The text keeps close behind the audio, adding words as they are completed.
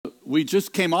We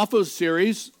just came off of a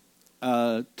series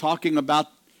talking about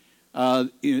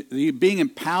being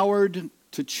empowered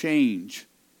to change,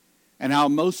 and how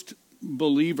most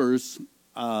believers,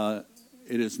 it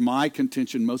is my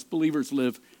contention, most believers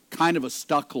live kind of a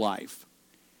stuck life.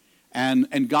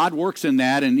 And God works in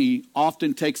that, and he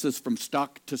often takes us from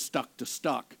stuck to stuck to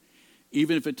stuck,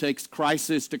 even if it takes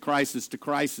crisis to crisis to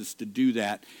crisis to do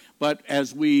that. But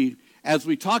as we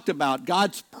talked about,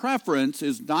 God's preference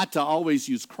is not to always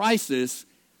use crisis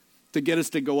to get us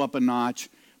to go up a notch,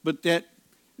 but that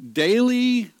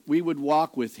daily we would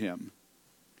walk with him.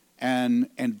 And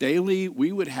daily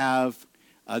we would have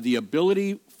the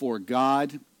ability for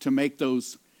God to make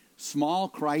those small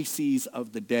crises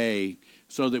of the day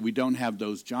so that we don't have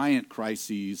those giant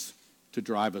crises to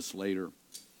drive us later.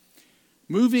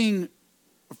 Moving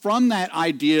from that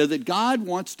idea that God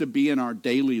wants to be in our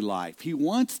daily life, he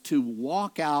wants to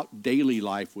walk out daily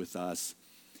life with us,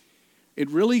 it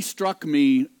really struck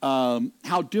me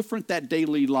how different that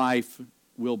daily life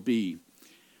will be.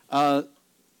 The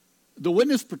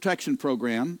Witness Protection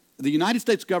Program, the United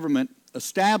States government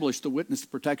established the Witness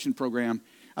Protection Program,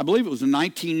 I believe it was in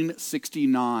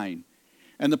 1969.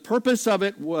 And the purpose of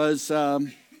it was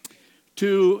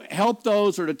to help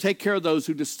those, or to take care of those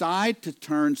who decide to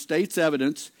turn state's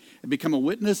evidence and become a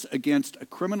witness against a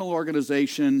criminal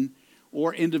organization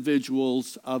or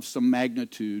individuals of some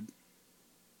magnitude.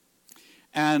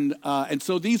 And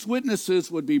so these witnesses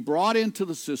would be brought into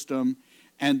the system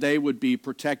and they would be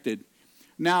protected.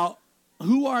 Now,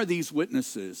 who are these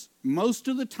witnesses? Most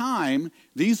of the time,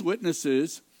 these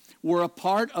witnesses were a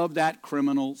part of that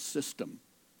criminal system.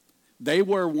 They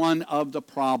were one of the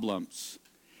problems.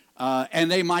 And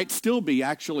they might still be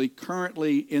actually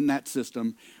currently in that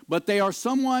system. But they are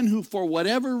someone who, for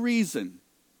whatever reason,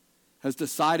 has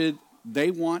decided they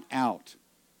want out.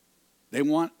 They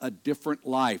want a different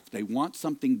life. They want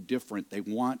something different. They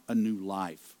want a new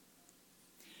life.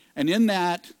 And in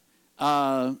that,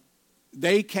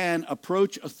 they can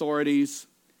approach authorities.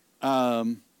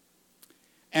 And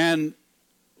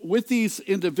with these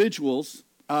individuals,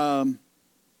 for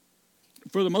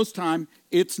the most time,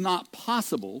 it's not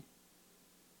possible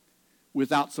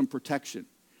without some protection.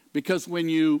 Because when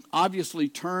you obviously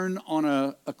turn on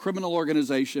a criminal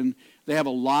organization, they have a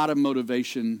lot of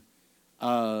motivation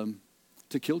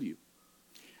to kill you.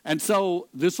 And so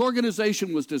this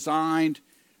organization was designed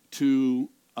to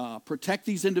protect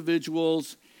these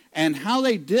individuals, and how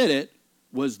they did it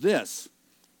was this.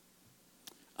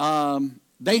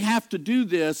 They have to do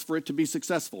this for it to be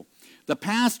successful. The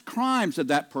past crimes of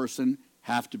that person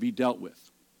have to be dealt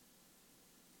with.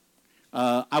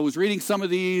 I was reading some of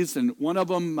these, and one of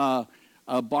them,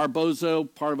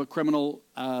 Barbozo, part of a criminal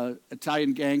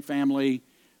Italian gang family,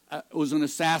 was an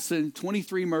assassin,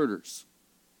 23 murders.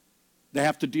 They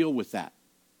have to deal with that.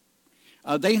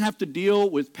 They have to deal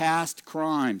with past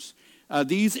crimes.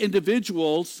 These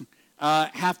individuals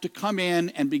have to come in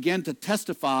and begin to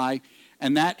testify,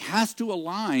 and that has to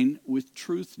align with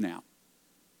truth now.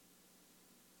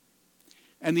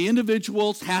 And the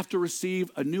individuals have to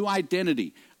receive a new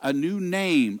identity, a new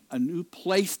name, a new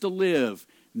place to live,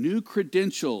 new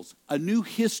credentials, a new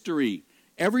history.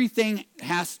 Everything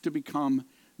has to become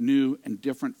new and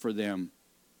different for them.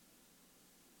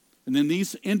 And then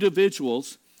these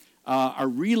individuals are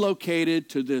relocated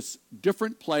to this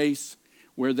different place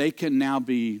where they can now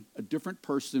be a different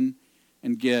person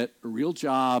and get a real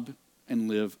job and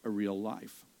live a real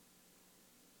life.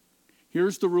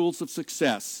 Here's the rules of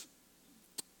success.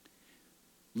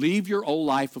 Leave your old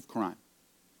life of crime.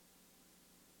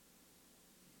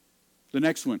 The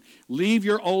next one, leave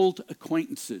your old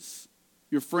acquaintances,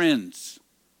 your friends.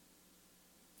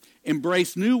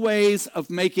 Embrace new ways of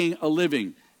making a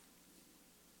living.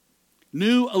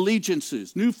 New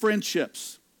allegiances, new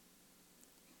friendships.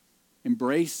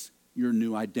 Embrace your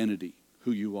new identity,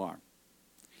 who you are.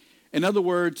 In other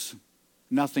words,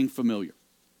 nothing familiar.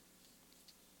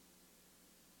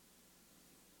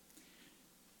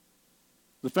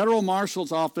 The Federal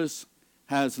Marshal's Office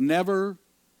has never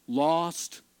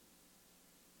lost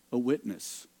a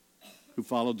witness who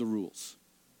followed the rules.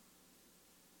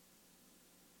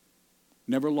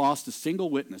 Never lost a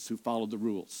single witness who followed the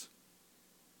rules.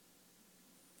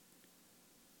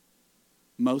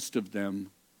 Most of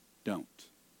them don't.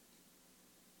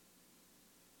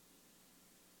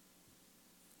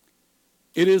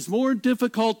 It is more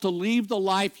difficult to leave the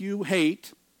life you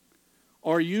hate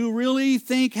or you really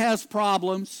think has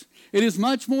problems. It is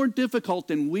much more difficult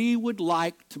than we would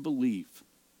like to believe.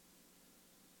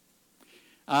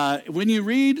 When you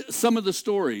read some of the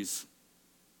stories,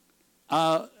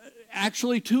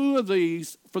 actually two of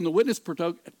these from the Witness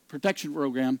Protection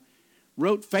Program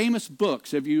wrote famous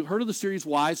books. Have you heard of the series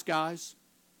Wise Guys?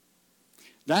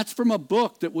 That's from a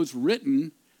book that was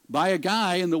written by a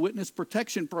guy in the Witness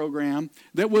Protection Program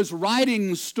that was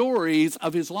writing stories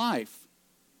of his life.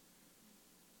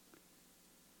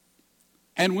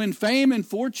 And when fame and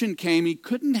fortune came, he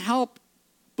couldn't help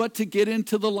but to get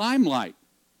into the limelight.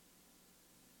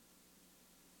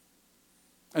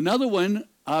 Another one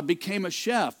became a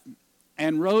chef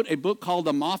and wrote a book called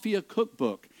The Mafia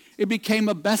Cookbook. It became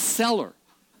a bestseller.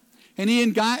 And he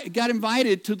got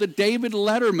invited to the David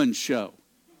Letterman show.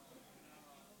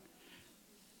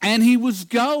 And he was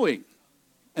going.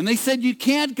 And they said, you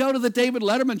can't go to the David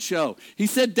Letterman show. He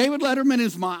said, David Letterman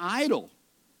is my idol.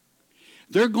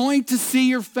 They're going to see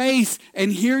your face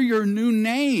and hear your new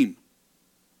name.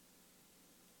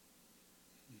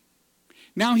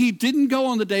 Now, he didn't go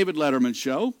on the David Letterman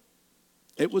show.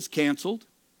 It was canceled.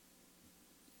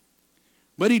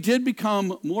 But he did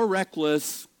become more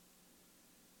reckless,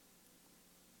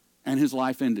 and his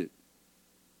life ended.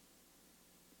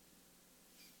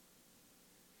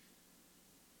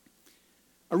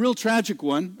 A real tragic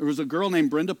one. There was a girl named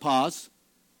Brenda Paz.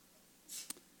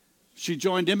 She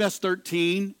joined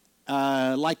MS-13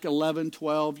 like 11,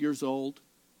 12 years old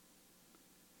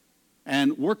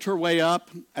and worked her way up.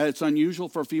 It's unusual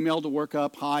for a female to work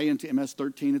up high into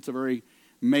MS-13. It's a very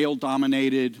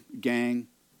male-dominated gang.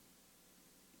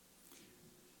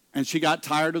 And she got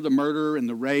tired of the murder and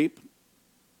the rape.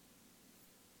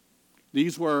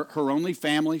 These were her only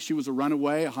family. She was a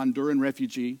runaway, a Honduran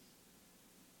refugee.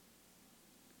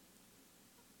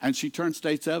 And she turned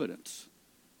state's evidence.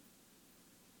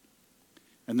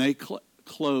 And they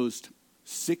closed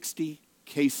 60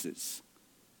 cases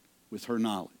with her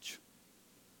knowledge.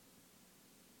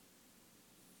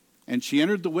 And she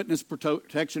entered the Witness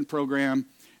Protection Program,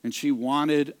 and she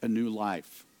wanted a new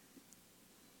life.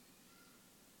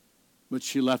 But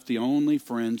she left the only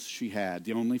friends she had,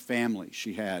 the only family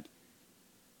she had.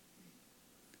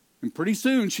 And pretty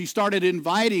soon she started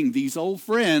inviting these old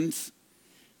friends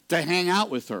to hang out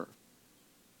with her.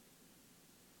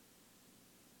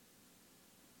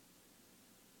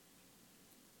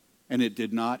 And it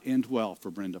did not end well for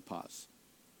Brenda Paz.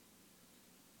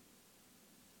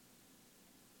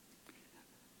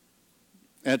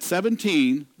 At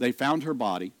 17, they found her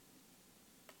body.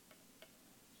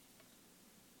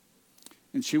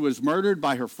 And she was murdered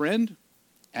by her friend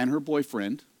and her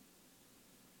boyfriend,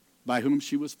 by whom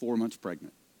she was 4 months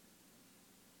pregnant.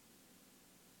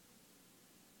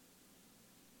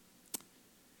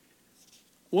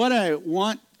 What I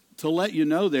want to let you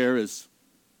know there is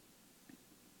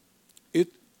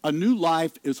a new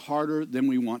life is harder than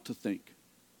we want to think.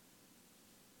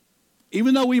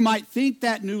 Even though we might think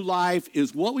that new life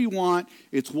is what we want,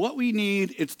 it's what we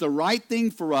need, it's the right thing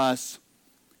for us,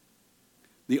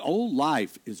 the old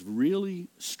life is really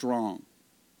strong.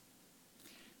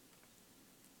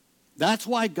 That's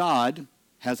why God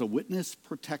has a witness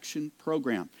protection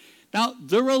program. Now,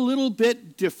 they're a little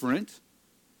bit different,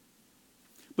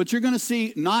 but you're going to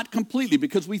see not completely,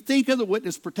 because we think of the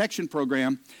witness protection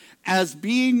program as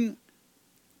being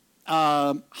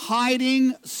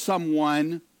hiding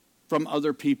someone from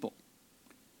other people.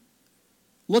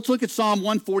 Let's look at Psalm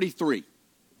 143,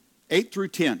 8 through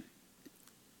 10.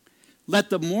 Let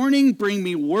the morning bring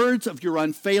me words of your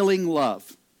unfailing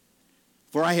love,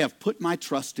 for I have put my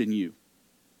trust in you.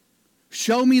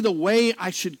 Show me the way I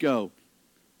should go,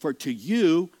 for to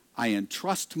you I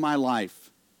entrust my life.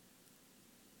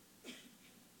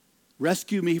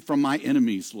 Rescue me from my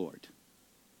enemies, Lord,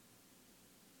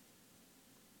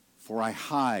 for I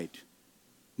hide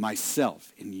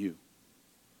myself in you.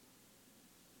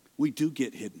 We do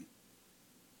get hidden.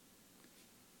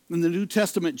 In the New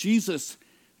Testament, Jesus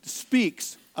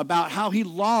speaks about how he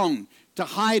longed to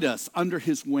hide us under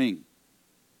his wing.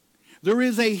 There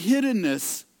is a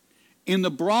hiddenness in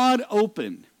the broad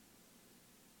open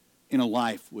in a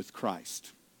life with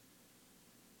Christ.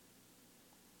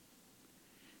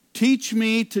 Teach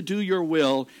me to do your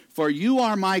will, for you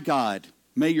are my God.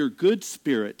 May your good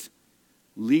spirit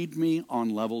lead me on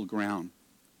level ground.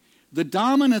 The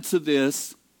dominance of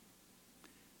this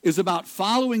is about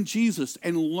following Jesus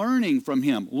and learning from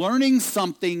him, learning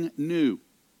something new.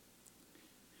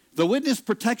 The Witness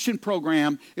Protection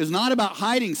Program is not about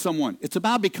hiding someone. It's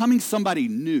about becoming somebody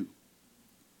new,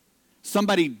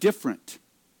 somebody different.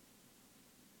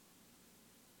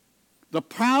 The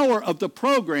power of the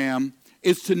program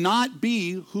is to not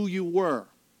be who you were.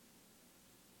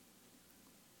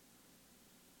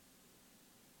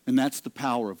 And that's the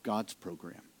power of God's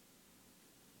program.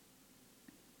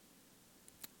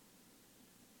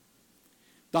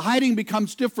 The hiding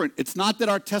becomes different. It's not that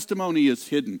our testimony is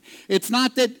hidden. It's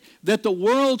not that the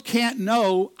world can't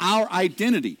know our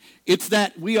identity. It's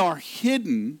that we are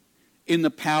hidden in the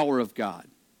power of God.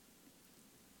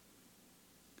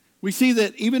 We see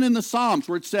that even in the Psalms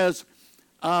where it says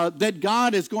that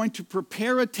God is going to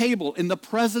prepare a table in the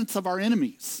presence of our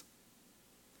enemies.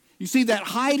 You see, that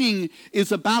hiding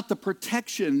is about the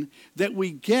protection that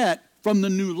we get from the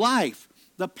new life.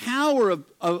 The power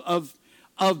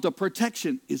of the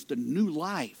protection is the new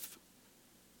life.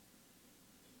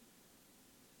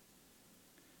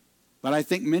 But I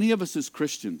think many of us as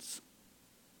Christians,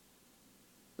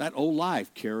 that old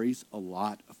life carries a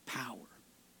lot of power.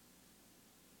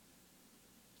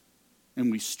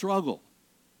 And we struggle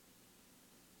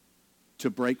to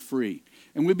break free.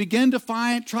 And we begin to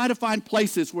try to find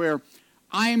places where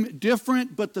I'm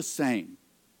different but the same.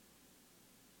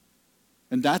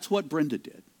 And that's what Brenda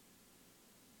did.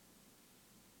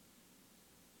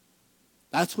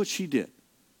 That's what she did.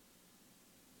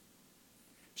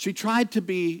 She tried to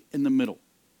be in the middle.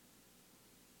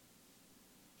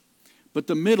 But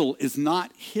the middle is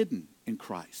not hidden in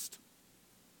Christ.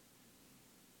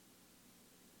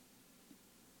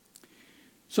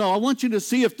 So I want you to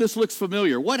see if this looks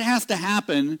familiar. What has to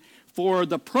happen for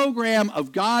the program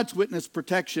of God's witness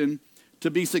protection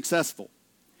to be successful?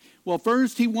 Well,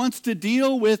 first, he wants to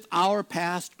deal with our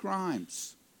past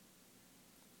crimes.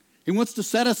 He wants to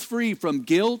set us free from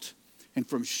guilt and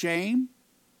from shame.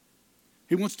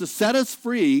 He wants to set us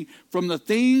free from the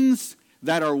things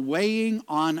that are weighing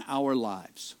on our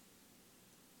lives.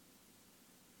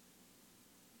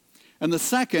 And the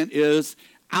second is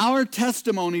our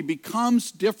testimony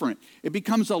becomes different. It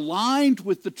becomes aligned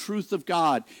with the truth of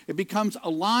God. It becomes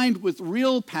aligned with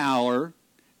real power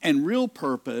and real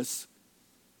purpose,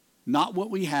 not what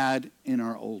we had in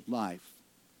our old life.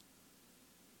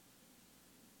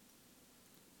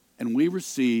 And we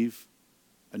receive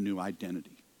a new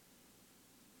identity.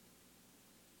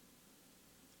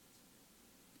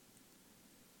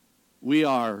 We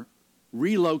are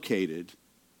relocated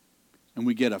and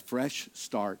we get a fresh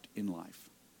start in life.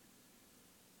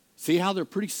 See how they're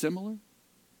pretty similar?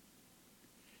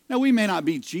 Now, we may not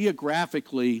be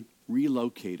geographically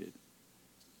relocated,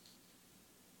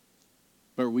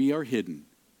 but we are hidden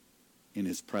in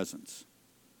his presence.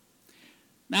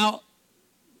 Now,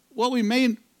 what we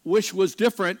may wish was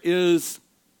different is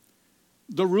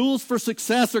the rules for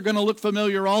success are going to look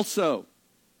familiar also.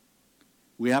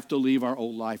 We have to leave our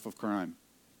old life of crime.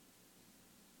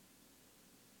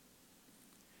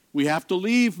 We have to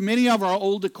leave many of our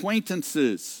old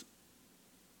acquaintances,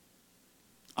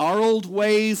 our old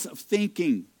ways of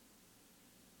thinking.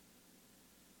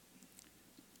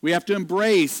 We have to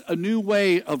embrace a new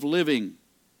way of living,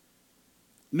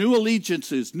 new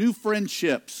allegiances, new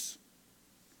friendships.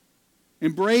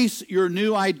 Embrace your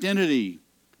new identity.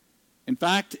 In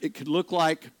fact, it could look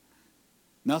like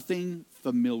nothing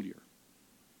familiar.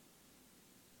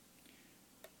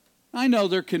 I know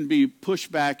there can be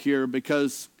pushback here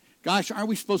because, gosh, aren't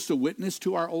we supposed to witness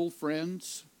to our old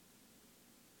friends?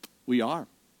 We are.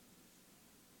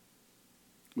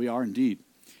 We are indeed.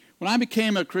 When I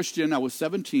became a Christian, I was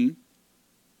 17.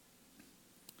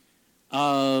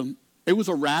 It was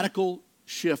a radical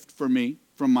shift for me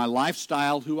from my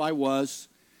lifestyle, who I was,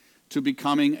 to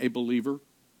becoming a believer.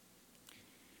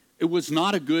 It was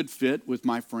not a good fit with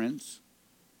my friends.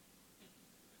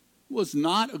 It was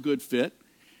not a good fit.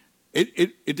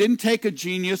 It didn't take a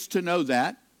genius to know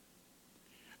that.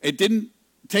 It didn't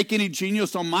take any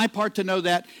genius on my part to know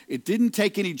that. It didn't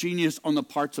take any genius on the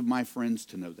parts of my friends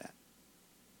to know that.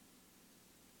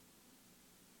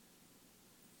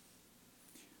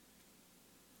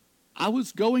 I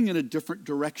was going in a different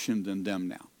direction than them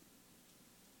now.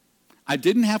 I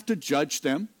didn't have to judge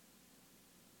them.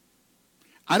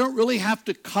 I don't really have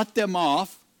to cut them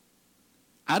off.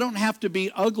 I don't have to be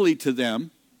ugly to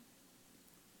them.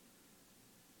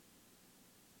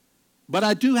 But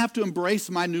I do have to embrace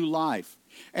my new life.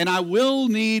 And I will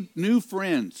need new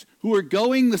friends who are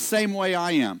going the same way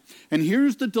I am. And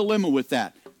here's the dilemma with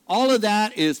that. All of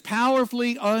that is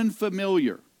powerfully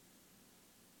unfamiliar.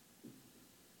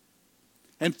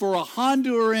 And for a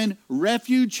Honduran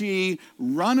refugee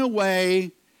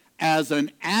runaway as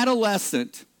an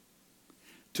adolescent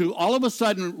to all of a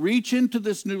sudden reach into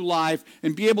this new life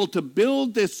and be able to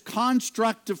build this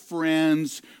construct of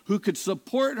friends who could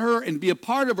support her and be a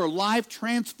part of her life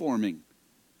transforming,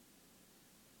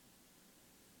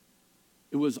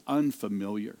 it was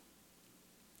unfamiliar.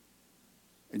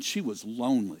 And she was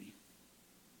lonely.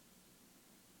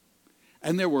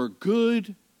 And there were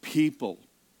good people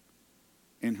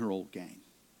in her old gang.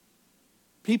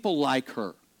 People like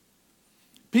her.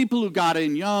 people who got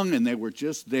in young and they were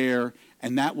just there,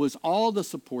 and that was all the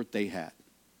support they had.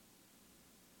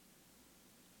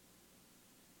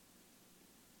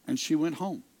 And she went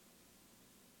home.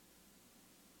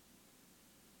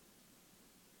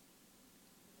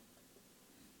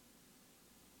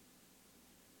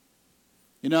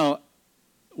 You know,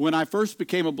 when I first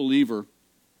became a believer,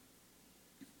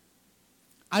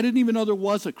 I didn't even know there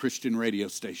was a Christian radio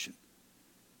station.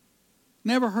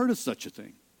 Never heard of such a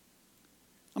thing.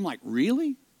 I'm like,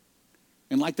 really?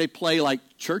 And like they play like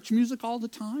church music all the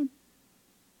time?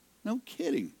 No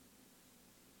kidding.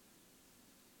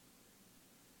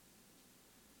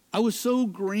 I was so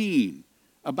green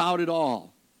about it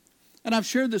all. And I've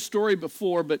shared this story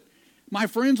before, but my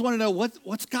friends want to know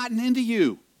what's gotten into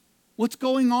you. What's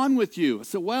going on with you? I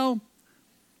said, well,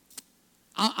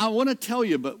 I want to tell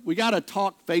you, but we got to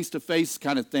talk face-to-face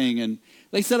kind of thing. And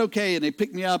they said, okay, and they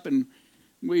picked me up, and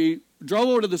we drove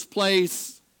over to this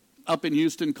place up in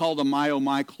Houston called the My Oh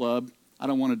My Club. I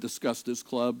don't want to discuss this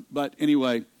club, but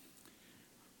anyway,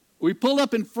 we pulled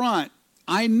up in front.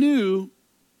 I knew,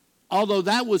 although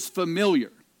that was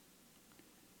familiar,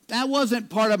 that wasn't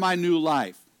part of my new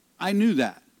life. I knew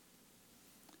that.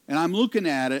 And I'm looking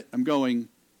at it, I'm going,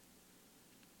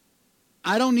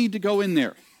 I don't need to go in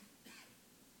there.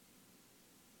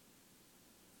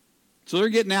 So they're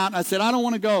getting out, and I said, I don't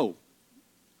want to go.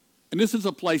 And this is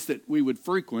a place that we would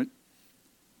frequent.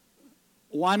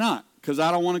 Why not? Because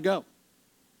I don't want to go.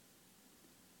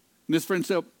 And this friend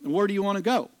said, where do you want to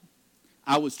go?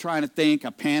 I was trying to think. I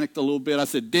panicked a little bit. I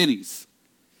said, Denny's.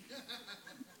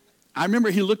 I remember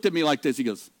he looked at me like this. He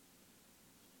goes,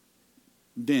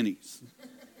 Denny's.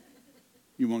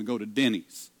 You want to go to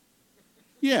Denny's?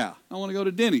 Yeah, I want to go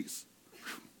to Denny's.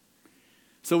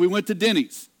 So we went to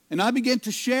Denny's, and I began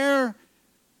to share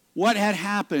what had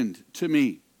happened to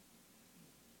me.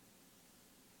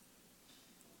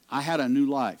 I had a new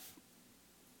life.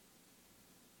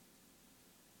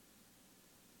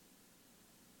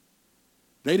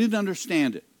 They didn't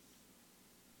understand it.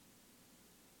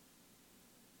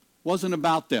 It wasn't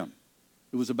about them.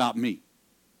 It was about me.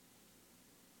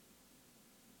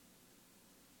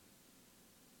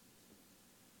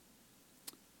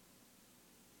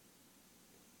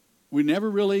 We never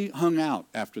really hung out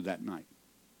after that night.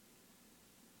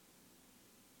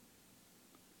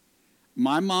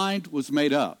 My mind was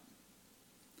made up.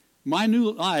 My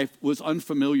new life was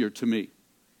unfamiliar to me.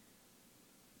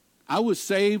 I was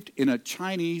saved in a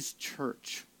Chinese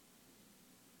church.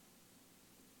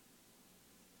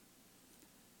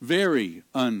 Very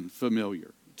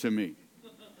unfamiliar to me.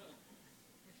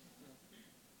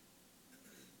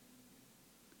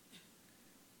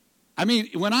 I mean,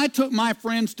 when I took my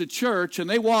friends to church and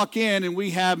they walk in and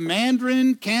we have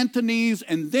Mandarin, Cantonese,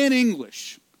 and then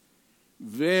English,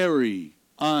 very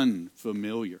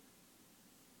unfamiliar.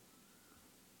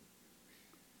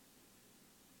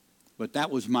 But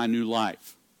that was my new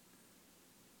life.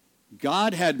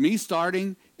 God had me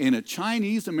starting in a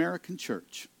Chinese American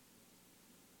church.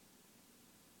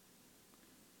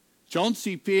 Zhong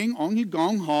Si Ping, Ong Yi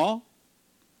Gong Ha.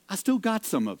 I still got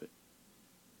some of it.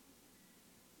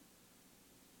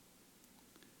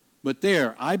 But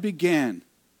there, I began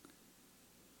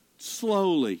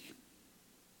slowly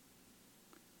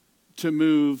to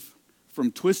move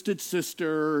from Twisted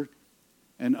Sister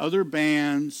and other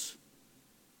bands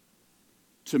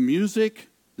to music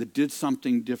that did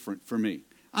something different for me.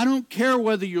 I don't care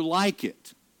whether you like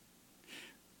it.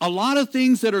 A lot of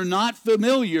things that are not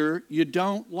familiar, you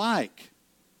don't like.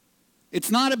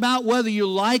 It's not about whether you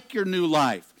like your new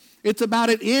life. It's about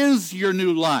it is your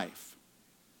new life.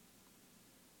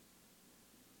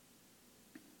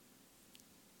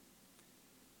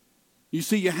 You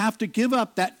see, you have to give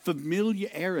up that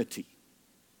familiarity.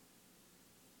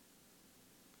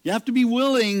 You have to be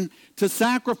willing to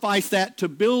sacrifice that to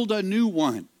build a new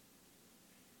one.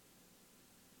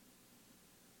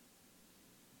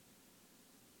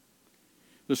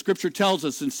 The scripture tells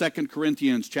us in 2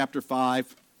 Corinthians chapter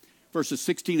 5, verses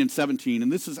 16 and 17,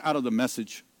 and this is out of the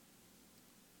Message.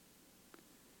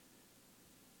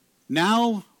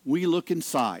 Now we look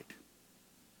inside.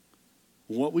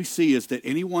 What we see is that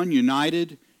anyone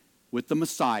united with the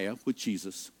Messiah, with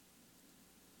Jesus,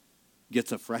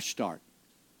 gets a fresh start,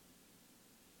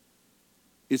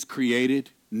 is created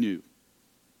new.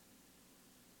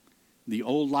 The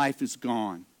old life is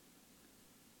gone.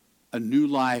 A new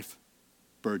life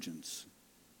burgeons.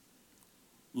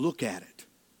 Look at it.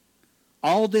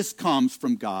 All this comes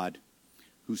from God,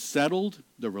 who settled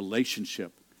the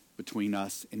relationship between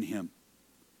us and him.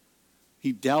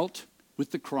 He dealt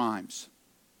with the crimes,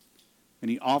 and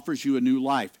he offers you a new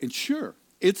life. And sure,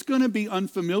 it's going to be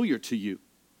unfamiliar to you.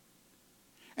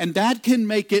 And that can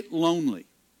make it lonely.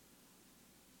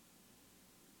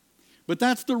 But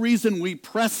that's the reason we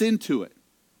press into it.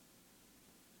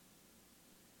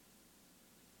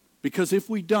 Because if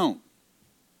we don't,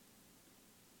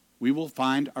 we will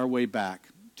find our way back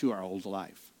to our old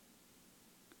life.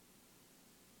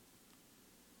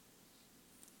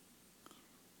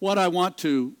 What I want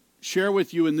to share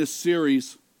with you in this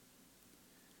series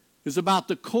is about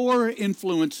the core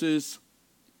influences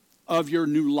of your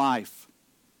new life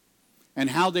and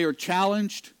how they are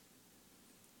challenged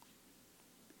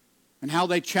and how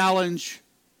they challenge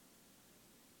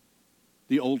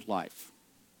the old life.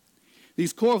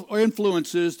 These core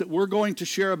influences that we're going to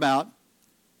share about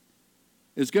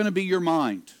is going to be your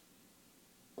mind.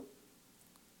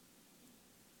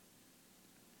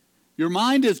 Your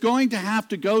mind is going to have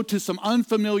to go to some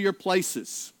unfamiliar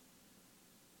places.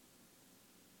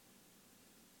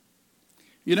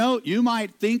 You know, you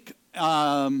might think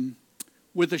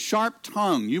with a sharp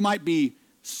tongue. You might be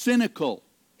cynical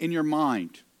in your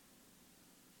mind.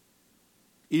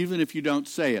 Even if you don't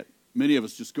say it. Many of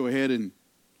us just go ahead and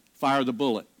fire the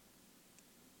bullet.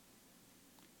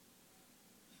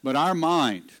 But our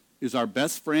mind is our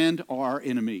best friend or our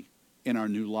enemy in our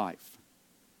new life.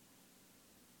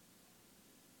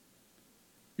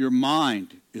 Your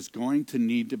mind is going to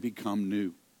need to become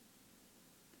new.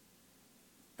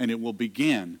 And it will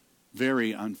begin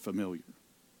very unfamiliar.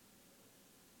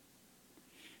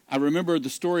 I remember the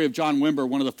story of John Wimber,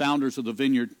 one of the founders of the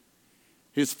Vineyard.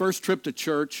 His first trip to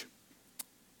church,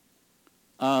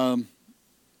 I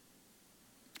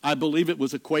believe it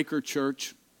was a Quaker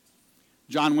church.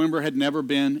 John Wimber had never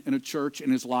been in a church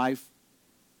in his life.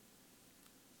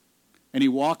 And he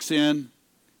walks in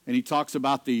and he talks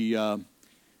about he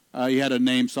had a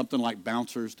name, something like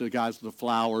bouncers, the guys with the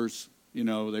flowers. You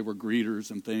know, they were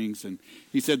greeters and things. And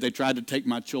he said they tried to take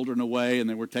my children away and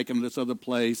they were taken to this other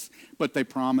place, but they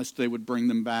promised they would bring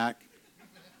them back.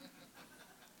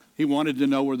 He wanted to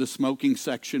know where the smoking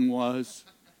section was.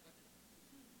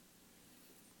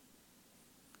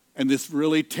 And this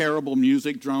really terrible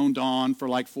music droned on for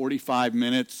like 45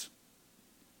 minutes.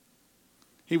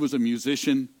 He was a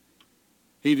musician.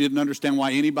 He didn't understand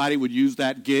why anybody would use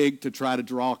that gig to try to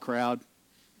draw a crowd.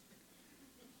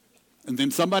 And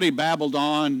then somebody babbled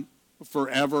on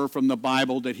forever from the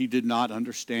Bible that he did not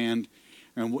understand.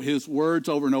 And his words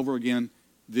over and over again,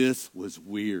 this was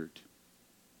weird.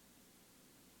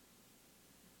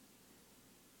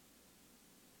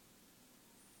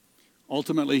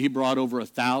 Ultimately, he brought over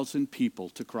 1,000 people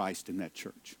to Christ in that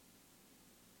church.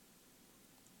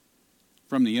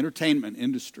 From the entertainment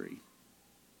industry.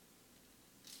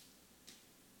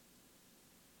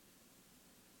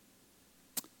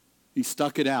 He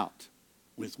stuck it out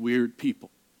with weird people.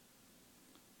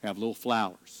 Have little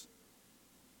flowers.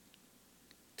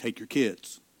 Take your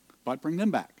kids, but bring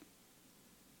them back.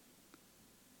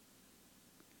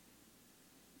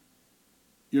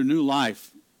 Your new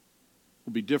life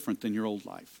will be different than your old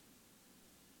life.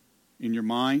 In your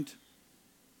mind,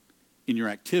 in your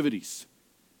activities,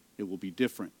 it will be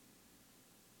different.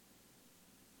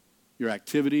 Your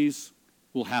activities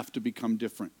will have to become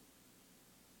different.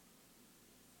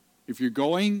 If you're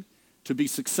going to be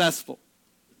successful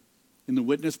in the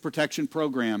witness protection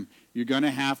program, you're going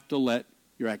to have to let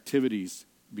your activities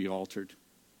be altered.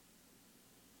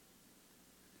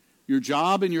 Your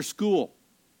job and your school,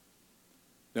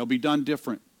 they'll be done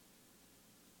different.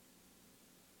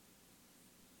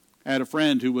 I had a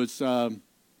friend who was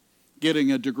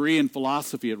getting a degree in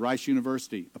philosophy at Rice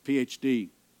University, a PhD.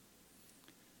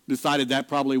 Decided that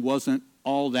probably wasn't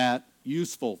all that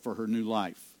useful for her new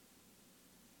life.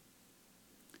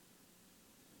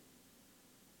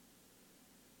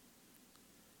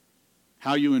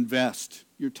 How you invest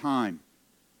your time,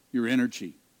 your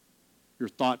energy, your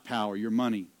thought power, your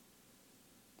money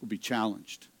will be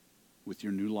challenged with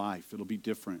your new life. It'll be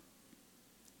different.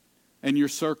 And your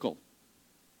circle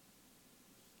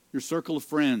of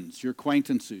friends, your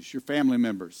acquaintances, your family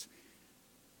members.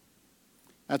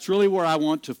 That's really where I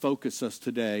want to focus us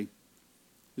today,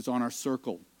 is on our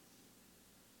circle.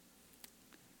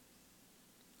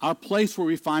 Our place where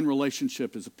we find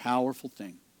relationship is a powerful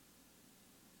thing.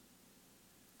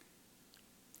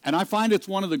 And I find it's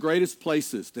one of the greatest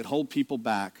places that hold people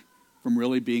back from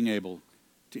really being able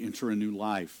to enter a new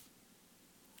life,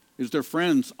 is their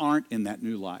friends aren't in that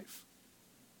new life.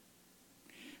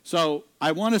 So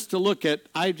I want us to look at,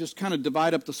 I just kind of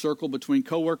divide up the circle between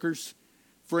coworkers,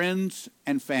 friends,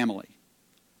 and family.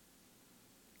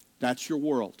 That's your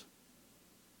world.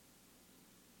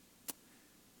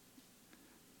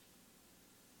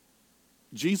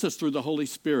 Jesus, through the Holy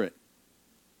Spirit,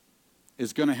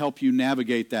 is going to help you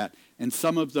navigate that. And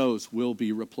some of those will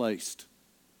be replaced.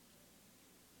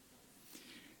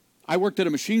 I worked at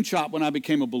a machine shop when I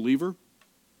became a believer.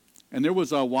 And there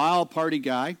was a wild party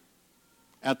guy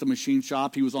at the machine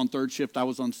shop. He was on third shift. I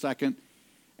was on second.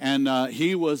 And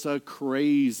he was a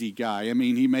crazy guy. I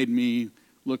mean, he made me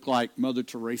look like Mother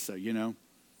Teresa, you know.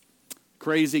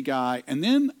 Crazy guy. And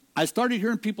then I started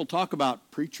hearing people talk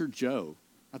about Preacher Joe.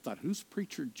 I thought, who's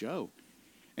Preacher Joe?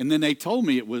 And then they told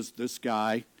me it was this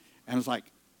guy. And I was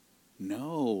like,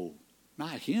 no,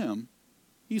 not him.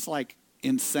 He's like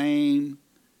insane,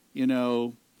 you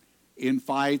know, in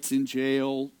fights, in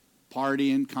jail,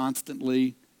 partying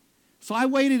constantly. So I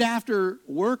waited after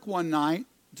work one night,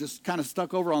 just kind of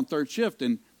stuck over on third shift,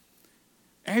 and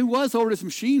he was over at his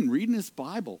machine reading his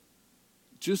Bible.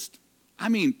 Just, I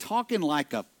mean, talking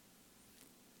like a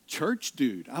church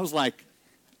dude. I was like,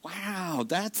 wow,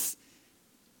 that's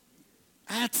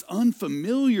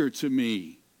unfamiliar to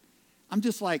me. I'm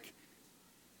just like,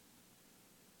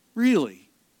 really?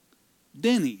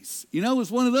 Denny's? You know, it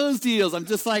was one of those deals. I'm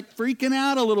just like freaking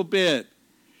out a little bit.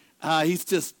 He's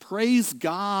just praised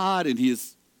God, and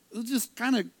he's just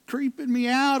kind of creeping me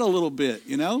out a little bit,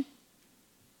 you know?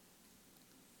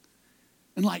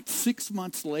 And like 6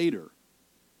 months later,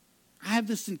 I have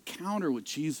this encounter with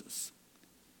Jesus.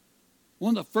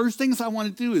 One of the first things I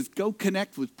want to do is go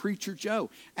connect with Preacher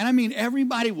Joe. And I mean,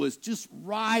 everybody was just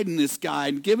riding this guy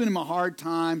and giving him a hard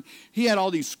time. He had all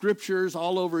these scriptures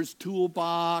all over his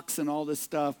toolbox and all this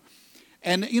stuff.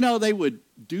 And, you know, they would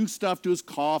do stuff to his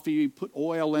coffee, put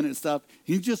oil in it and stuff.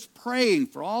 He's just praying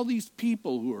for all these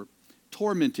people who are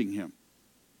tormenting him.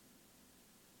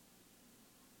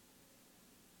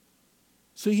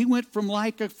 So he went from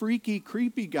like a freaky,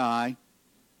 creepy guy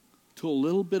to a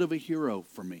little bit of a hero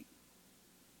for me.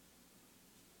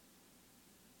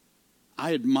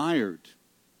 I admired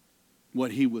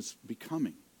what he was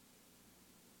becoming.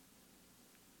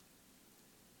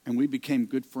 And we became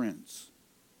good friends.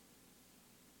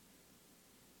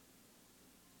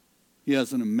 He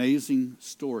has an amazing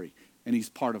story, and he's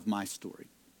part of my story.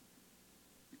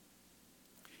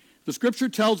 The scripture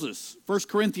tells us, 1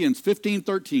 Corinthians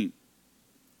 15:13,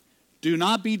 do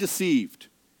not be deceived.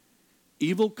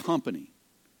 Evil company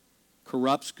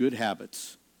corrupts good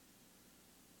habits.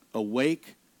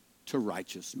 Awake to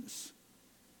righteousness.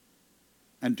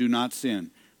 And do not sin,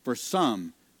 for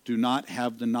some do not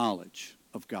have the knowledge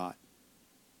of God.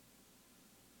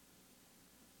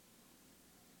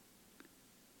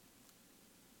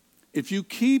 If you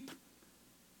keep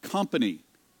company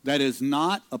that is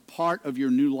not a part of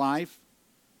your new life,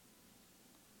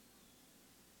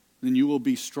 then you will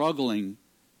be struggling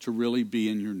to really be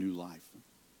in your new life.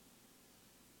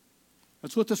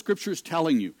 That's what the scripture is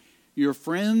telling you. Your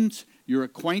friends, your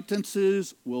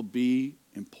acquaintances will be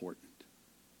important.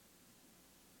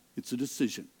 It's a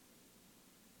decision.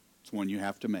 It's one you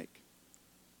have to make.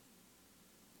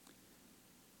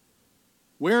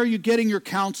 Where are you getting your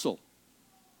counsel?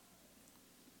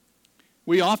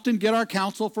 We often get our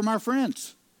counsel from our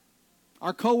friends,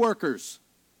 our coworkers,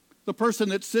 the person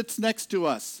that sits next to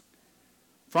us.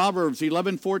 Proverbs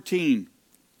 11:14,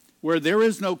 where there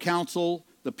is no counsel,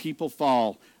 the people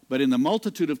fall, but in the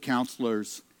multitude of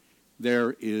counselors,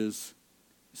 there is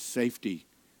safety.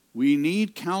 We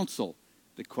need counsel.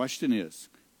 The question is,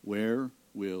 where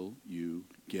will you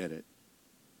get it?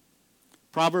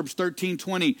 Proverbs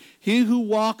 13:20, he who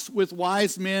walks with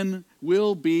wise men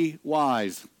will be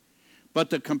wise, but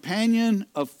the companion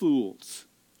of fools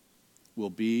will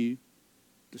be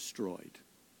destroyed.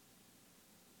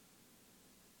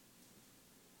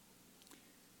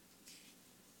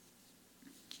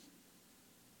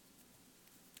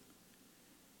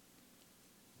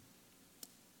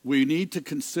 We need to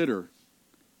consider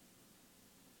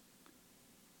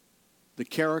the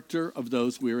character of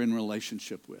those we are in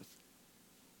relationship with.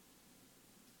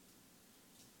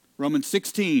 Romans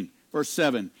 16, verse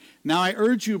 7. Now I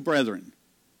urge you, brethren,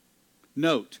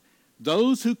 note,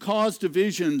 those who cause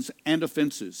divisions and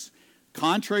offenses,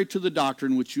 contrary to the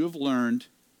doctrine which you have learned,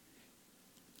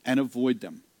 and avoid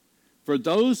them. For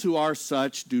those who are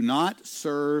such do not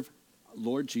serve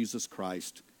Lord Jesus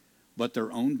Christ, but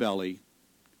their own belly,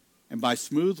 and by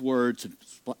smooth words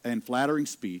and flattering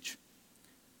speech,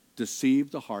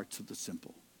 deceive the hearts of the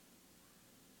simple.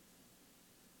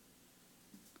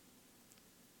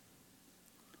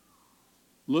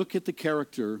 Look at the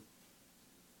character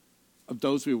of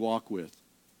those we walk with.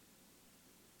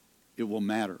 It will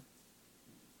matter.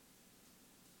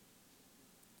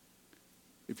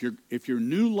 If your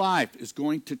new life is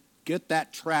going to get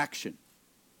that traction,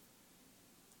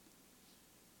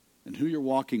 then who you're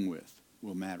walking with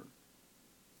will matter.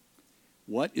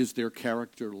 What is their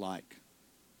character like?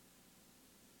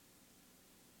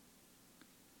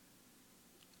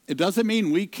 It doesn't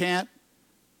mean we can't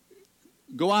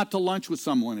go out to lunch with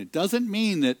someone. It doesn't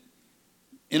mean that,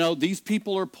 these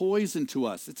people are poison to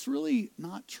us. It's really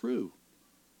not true.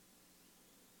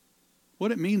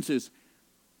 What it means is,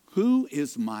 who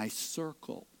is my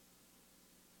circle?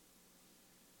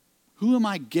 Who am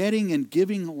I getting and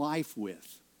giving life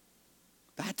with?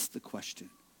 That's the question.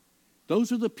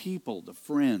 Those are the people, the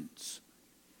friends.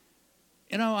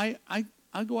 I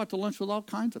go out to lunch with all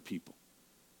kinds of people.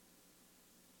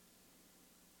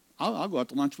 I'll go out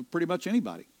to lunch with pretty much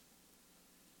anybody.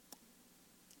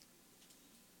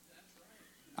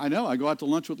 I know, I go out to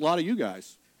lunch with a lot of you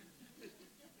guys.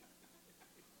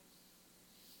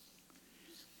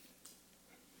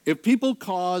 If people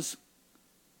cause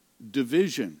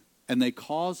division and they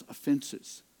cause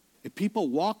offenses, if people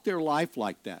walk their life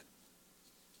like that,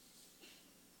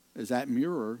 does that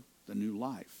mirror the new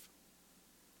life?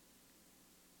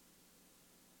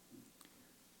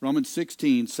 Romans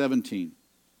 16:17.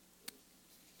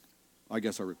 I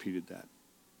guess I repeated that.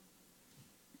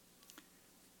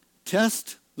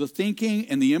 Test the thinking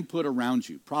and the input around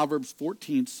you. Proverbs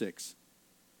 14:6.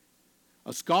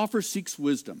 A scoffer seeks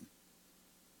wisdom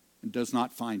and does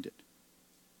not find it.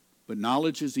 But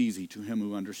knowledge is easy to him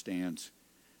who understands.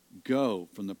 Go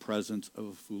from the presence of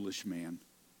a foolish man,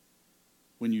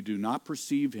 when you do not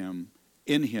perceive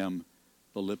in him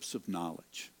the lips of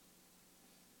knowledge.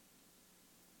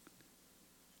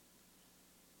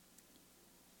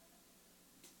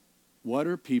 What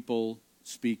are people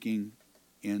speaking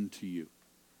into you?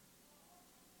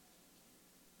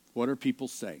 What are people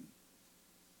saying?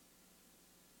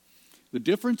 The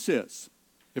difference is,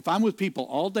 if I'm with people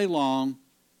all day long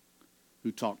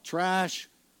who talk trash,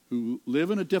 who live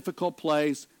in a difficult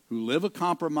place, who live a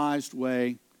compromised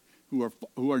way,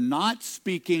 who are not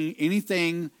speaking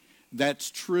anything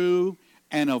that's true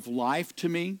and of life to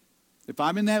me, if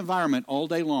I'm in that environment all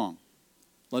day long,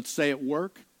 let's say at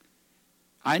work,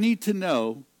 I need to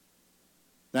know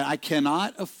that I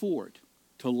cannot afford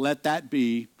to let that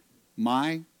be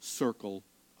my circle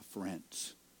of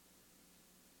friends.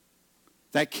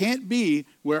 That can't be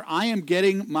where I am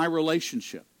getting my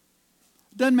relationship.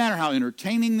 It doesn't matter how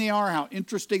entertaining they are, how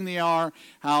interesting they are,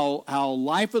 how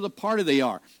life of the party they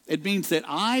are. It means that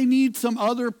I need some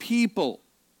other people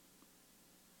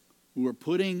who are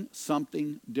putting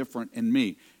something different in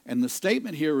me. And the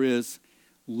statement here is,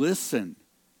 listen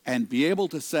and be able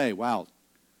to say, wow,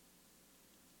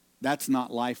 that's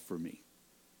not life for me.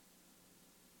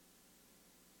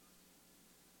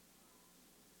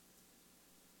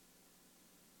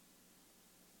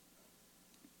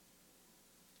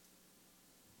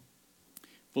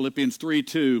 Philippians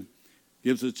 3:2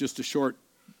 gives us just a short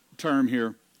term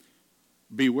here.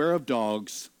 Beware of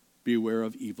dogs, beware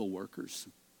of evil workers.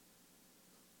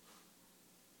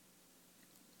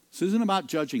 This isn't about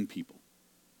judging people.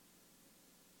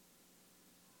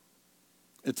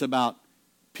 It's about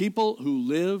people who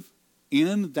live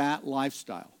in that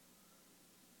lifestyle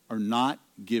are not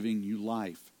giving you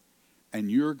life. And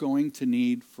you're going to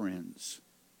need friends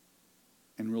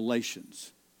and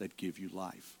relations that give you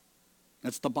life.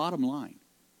 That's the bottom line.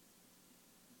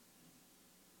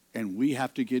 And we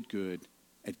have to get good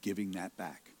at giving that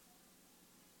back.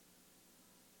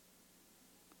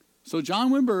 So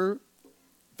John Wimber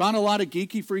found a lot of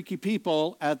geeky, freaky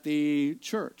people at the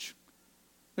church.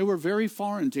 They were very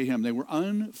foreign to him. They were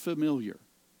unfamiliar.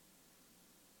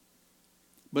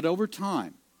 But over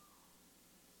time,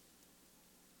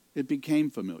 it became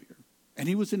familiar. And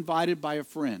he was invited by a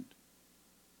friend.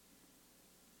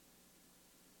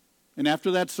 And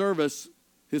after that service,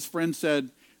 his friend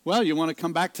said, well, you want to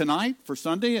come back tonight for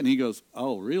Sunday? And he goes,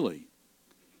 oh, really?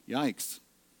 Yikes.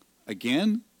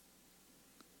 Again?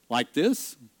 Like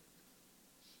this?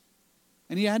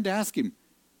 And he had to ask him,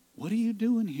 what are you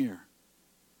doing here?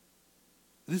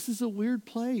 This is a weird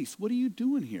place. What are you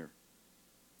doing here?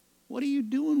 What are you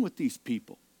doing with these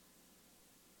people?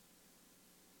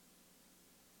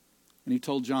 And he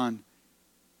told John,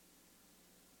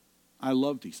 I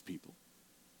love these people.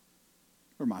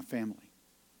 They're my family.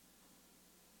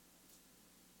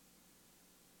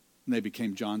 And they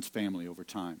became John's family over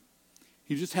time.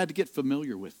 He just had to get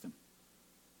familiar with them.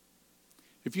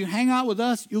 If you hang out with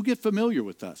us, you'll get familiar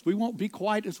with us. We won't be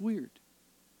quite as weird.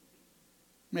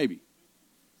 Maybe.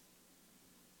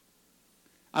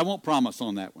 I won't promise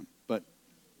on that one, but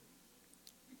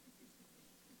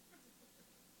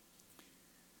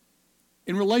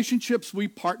in relationships, we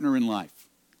partner in life.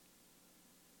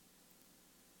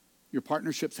 Your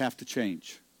partnerships have to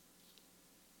change.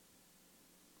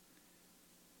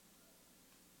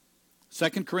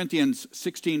 2 Corinthians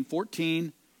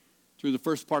 16:14 through the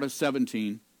first part of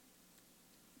 17.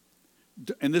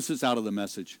 And this is out of the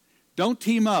Message. Don't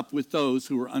team up with those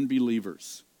who are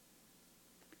unbelievers.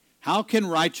 How can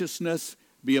righteousness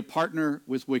be a partner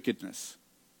with wickedness?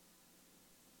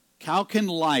 How can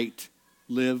light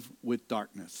live with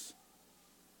darkness?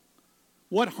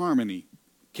 What harmony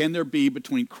can there be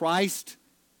between Christ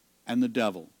and the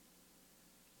devil?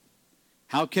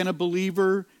 How can a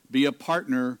believer be a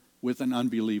partner with an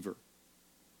unbeliever?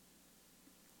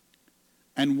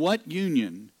 And what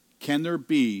union can there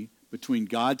be between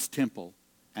God's temple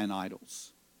and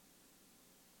idols?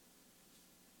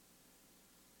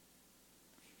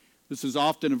 This is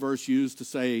often a verse used to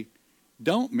say,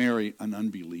 don't marry an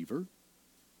unbeliever.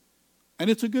 And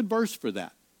it's a good verse for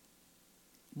that.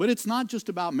 But it's not just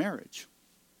about marriage.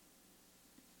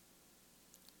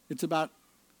 It's about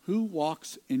who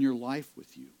walks in your life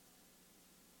with you.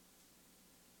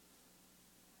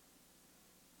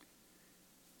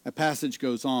 A passage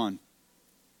goes on.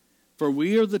 For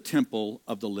we are the temple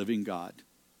of the living God.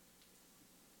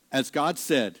 As God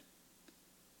said,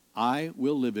 I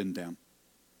will live in them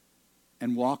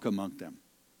and walk among them.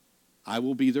 I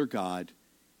will be their God.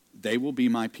 They will be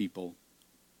my people.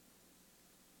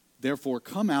 Therefore,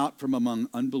 come out from among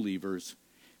unbelievers.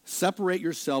 Separate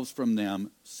yourselves from them,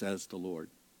 says the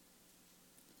Lord.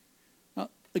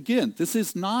 Now, again, this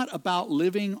is not about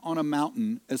living on a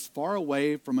mountain as far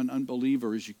away from an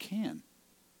unbeliever as you can.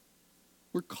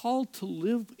 We're called to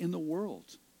live in the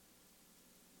world.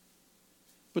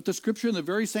 But the scripture in the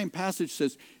very same passage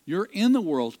says, you're in the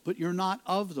world, but you're not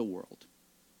of the world.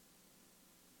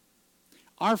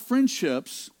 Our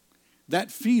friendships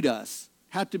that feed us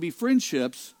have to be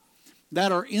friendships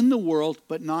that are in the world,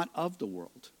 but not of the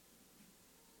world.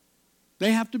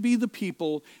 They have to be the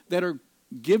people that are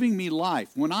giving me life.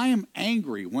 When I am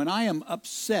angry, when I am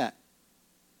upset,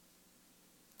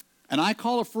 and I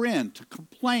call a friend to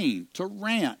complain, to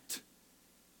rant,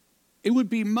 it would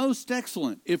be most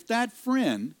excellent if that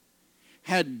friend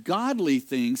had godly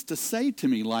things to say to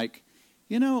me like,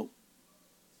 you know,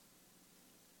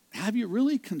 have you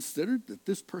really considered that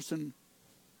this person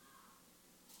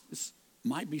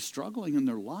might be struggling in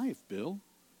their life, Bill?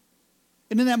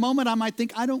 And in that moment, I might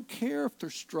think, I don't care if they're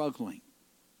struggling.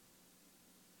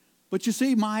 But you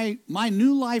see, my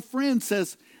new life friend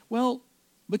says, well,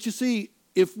 but you see,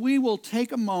 if we will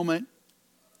take a moment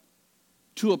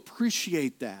to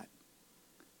appreciate that,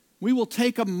 we will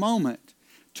take a moment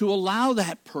to allow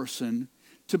that person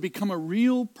to become a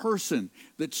real person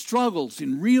that struggles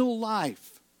in real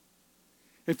life.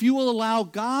 If you will allow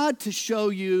God to show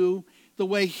you the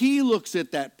way He looks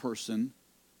at that person,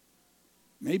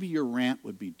 maybe your rant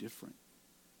would be different.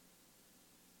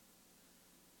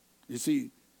 You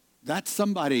see, that's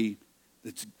somebody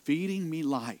that's feeding me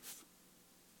life.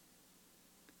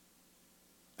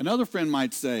 Another friend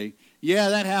might say, yeah,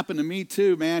 that happened to me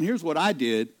too, man. Here's what I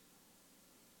did.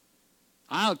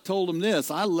 I told them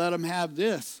this. I let them have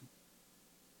this.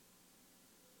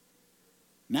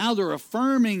 Now they're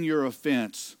affirming your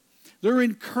offense. They're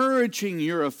encouraging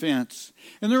your offense.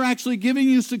 And they're actually giving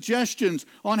you suggestions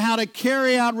on how to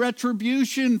carry out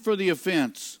retribution for the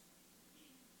offense.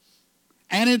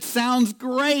 And it sounds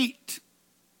great.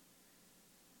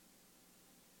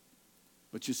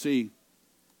 But you see,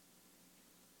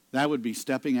 that would be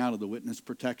stepping out of the witness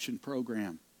protection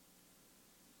program.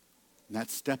 And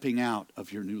that's stepping out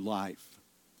of your new life.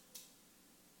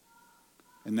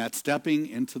 And that's stepping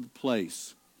into the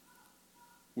place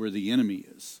where the enemy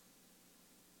is.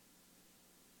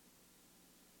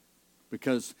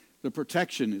 Because the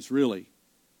protection is really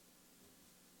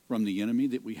from the enemy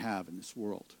that we have in this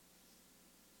world.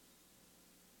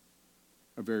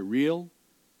 A very real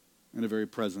and a very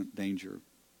present danger.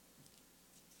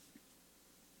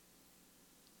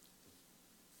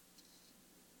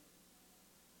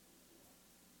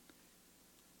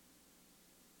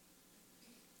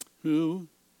 Who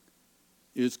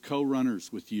is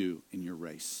co-runners with you in your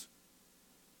race?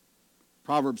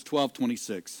 Proverbs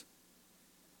 12:26.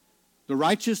 The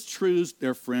righteous choose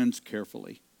their friends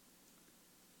carefully,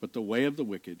 but the way of the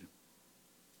wicked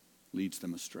leads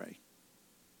them astray.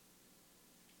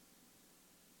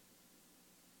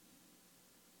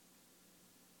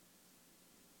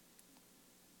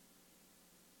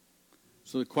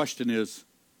 So the question is,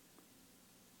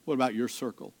 what about your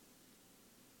circle?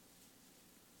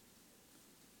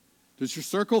 Does your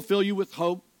circle fill you with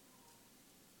hope,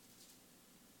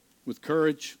 with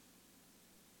courage?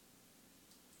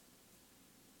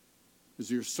 Does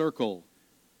your circle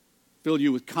fill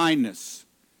you with kindness,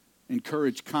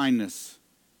 encourage kindness?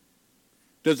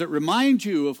 Does it remind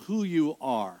you of who you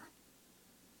are?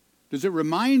 Does it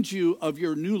remind you of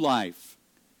your new life?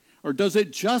 Or does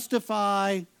it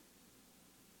justify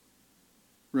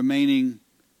remaining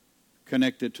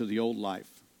connected to the old life?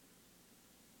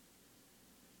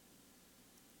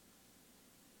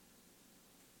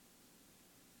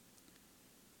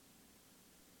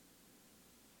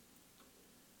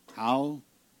 How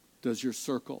does your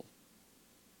circle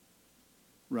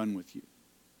run with you?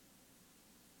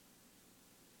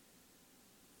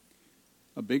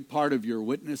 A big part of your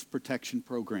witness protection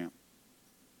program,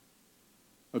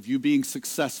 of you being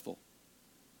successful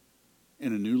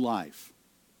in a new life,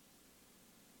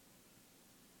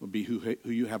 will be who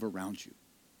you have around you.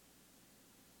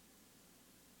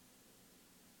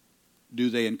 Do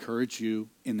they encourage you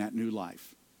in that new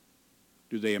life?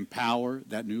 Do they empower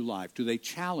that new life? Do they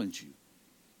challenge you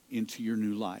into your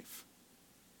new life?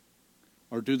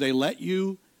 Or do they let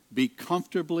you be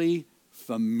comfortably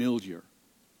familiar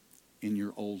in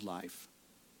your old life?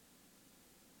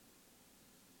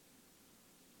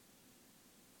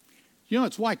 You know,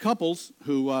 it's why couples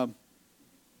who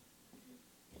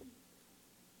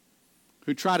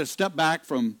try to step back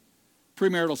from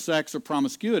premarital sex or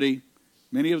promiscuity,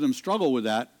 many of them struggle with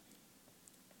that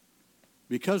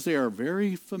because they are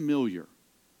very familiar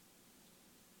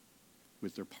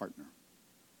with their partner.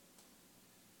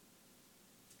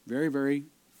 Very, very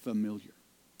familiar.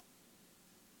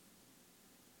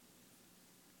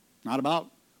 Not about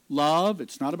love.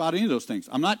 It's not about any of those things.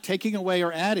 I'm not taking away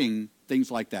or adding things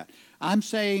like that. I'm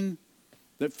saying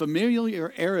that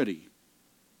familiarity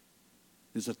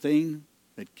is a thing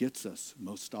that gets us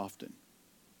most often.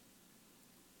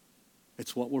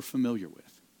 It's what we're familiar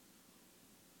with.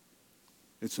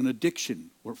 It's an addiction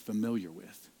we're familiar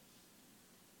with.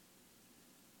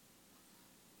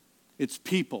 It's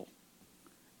people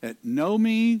that know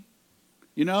me.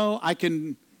 You know, I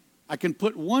can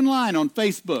put one line on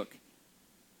Facebook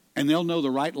and they'll know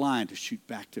the right line to shoot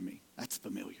back to me. That's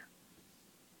familiar.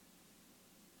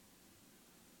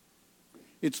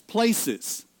 It's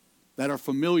places that are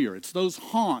familiar. It's those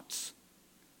haunts.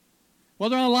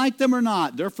 Whether I like them or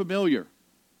not, they're familiar.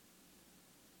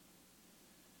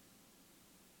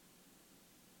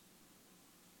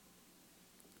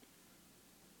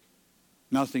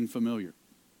 Nothing familiar.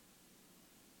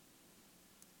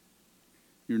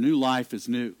 Your new life is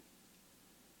new.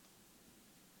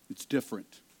 It's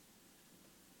different.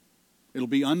 It'll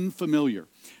be unfamiliar.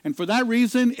 And for that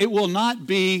reason, it will not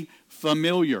be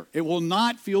familiar. It will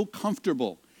not feel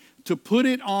comfortable. To put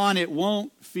it on, it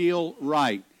won't feel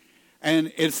right.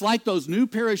 And it's like those new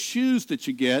pair of shoes that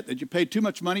you get that you pay too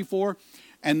much money for,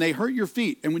 and they hurt your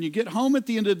feet. And when you get home at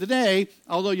the end of the day,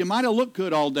 although you might have looked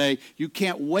good all day, you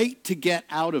can't wait to get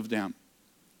out of them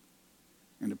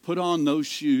and to put on those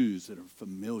shoes that are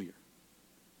familiar.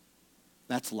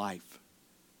 That's life.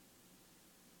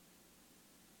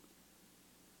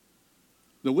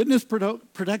 The Witness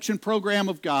Protection Program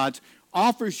of God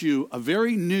offers you a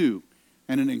very new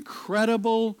and an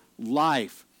incredible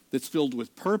life that's filled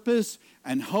with purpose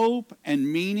and hope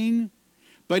and meaning.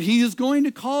 But He is going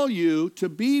to call you to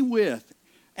be with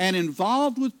and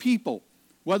involved with people,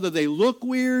 whether they look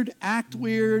weird, act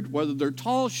weird, whether they're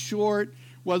tall, short,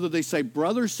 whether they say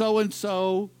brother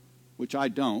so-and-so, which I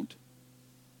don't.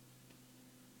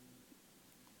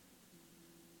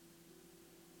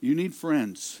 You need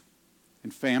friends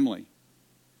and family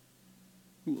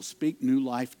who will speak new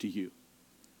life to you,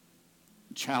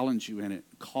 challenge you in it,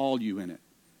 call you in it.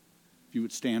 If you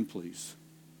would stand, please.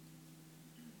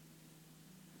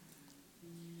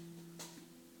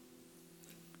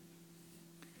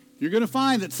 You're going to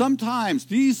find that sometimes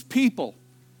these people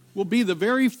will be the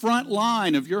very front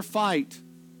line of your fight.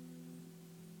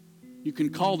 You can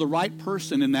call the right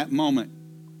person in that moment.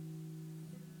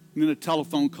 And in a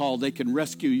telephone call, they can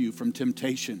rescue you from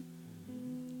temptation.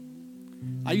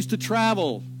 I used to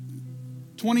travel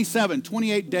 27,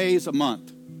 28 days a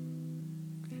month.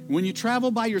 When you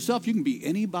travel by yourself, you can be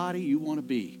anybody you want to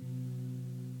be.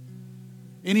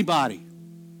 Anybody.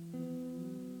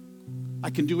 I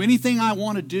can do anything I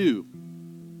want to do.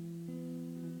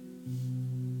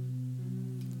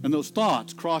 And those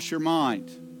thoughts cross your mind.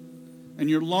 And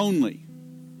you're lonely.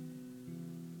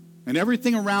 And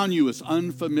everything around you is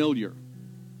unfamiliar.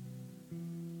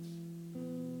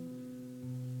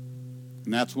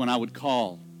 And that's when I would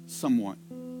call someone.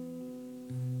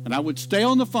 And I would stay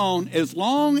on the phone as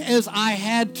long as I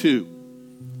had to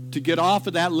get off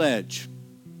of that ledge.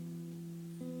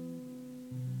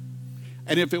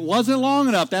 And if it wasn't long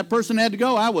enough, that person had to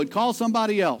go, I would call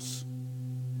somebody else.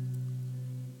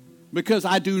 Because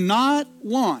I do not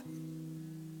want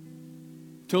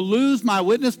to lose my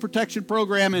witness protection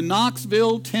program in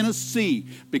Knoxville, Tennessee,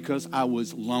 because I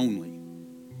was lonely.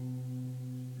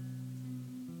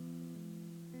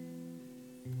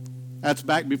 That's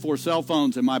back before cell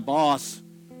phones, and my boss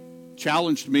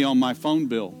challenged me on my phone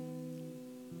bill.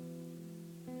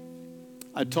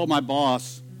 I told my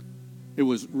boss it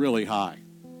was really high.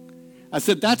 I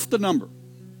said, that's the number.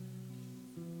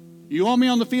 You want me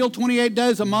on the field 28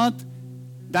 days a month?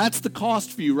 That's the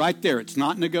cost for you right there. It's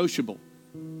not negotiable.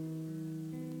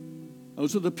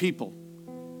 Those are the people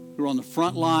who are on the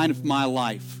front line of my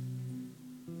life.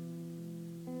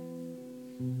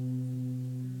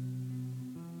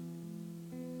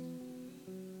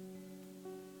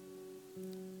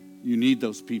 You need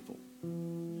those people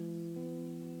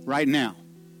right now.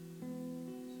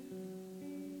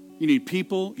 You need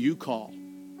people you call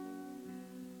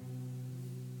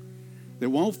that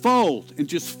won't fold and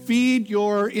just feed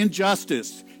your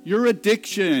injustice, your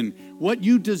addiction, what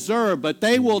you deserve, but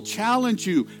they will challenge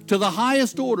you to the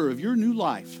highest order of your new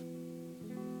life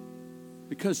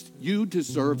because you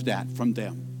deserve that from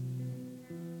them.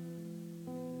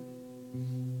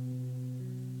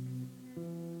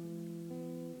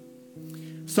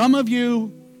 Some of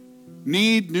you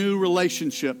need new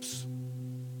relationships.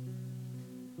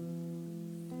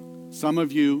 Some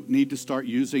of you need to start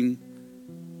using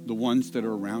the ones that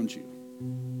are around you.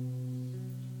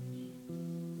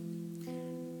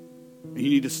 You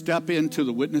need to step into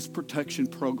the witness protection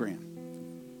program.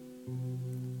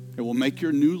 It will make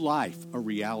your new life a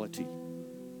reality.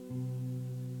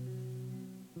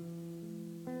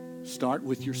 Start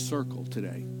with your circle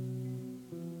today.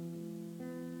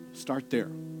 Start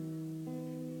there.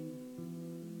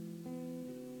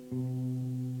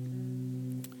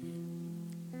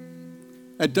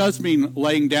 It does mean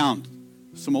laying down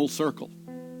some old circle.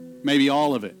 Maybe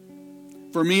all of it.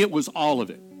 For me, it was all of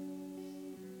it.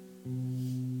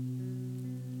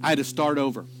 I had to start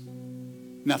over.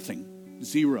 Nothing.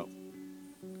 Zero.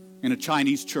 In a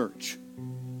Chinese church.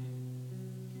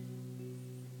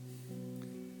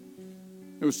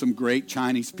 There were some great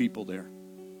Chinese people there.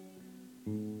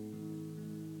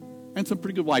 And some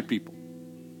pretty good white people.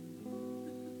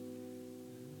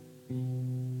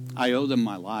 I owe them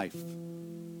my life.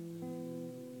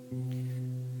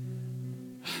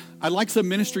 I'd like some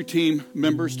ministry team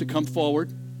members to come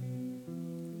forward.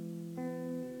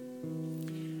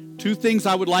 2 things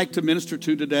I would like to minister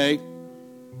to today.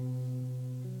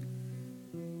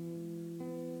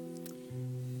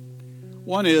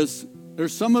 One is,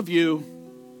 there's some of you,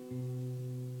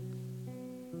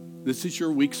 this is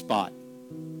your weak spot.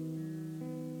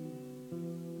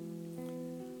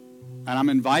 And I'm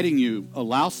inviting you,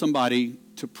 allow somebody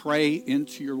to pray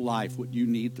into your life what you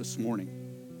need this morning.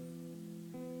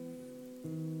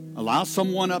 Allow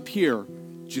someone up here,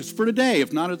 just for today,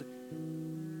 if not,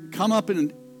 come up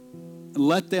and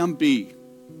let them be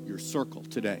your circle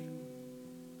today.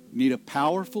 You need a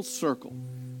powerful circle.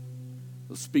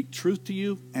 They'll speak truth to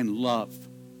you and love.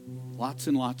 Lots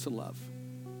and lots of love.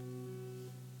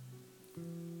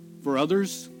 For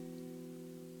others,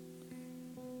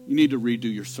 you need to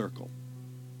redo your circle.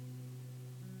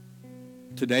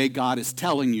 Today, God is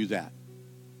telling you that.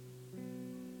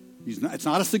 It's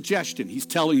not a suggestion. He's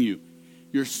telling you,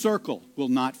 your circle will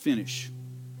not finish.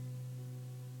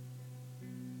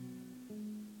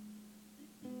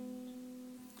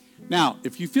 Now,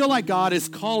 if you feel like God is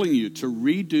calling you to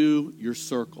redo your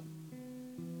circle,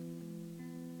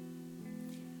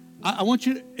 I want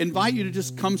you to invite you to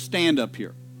just come stand up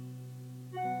here.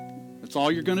 That's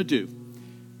all you're going to do.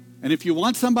 And if you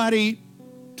want somebody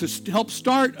to help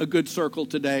start a good circle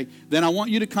today, then I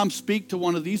want you to come speak to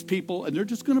one of these people, and they're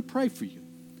just going to pray for you.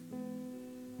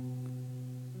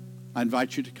 I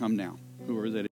invite you to come now, whoever that is.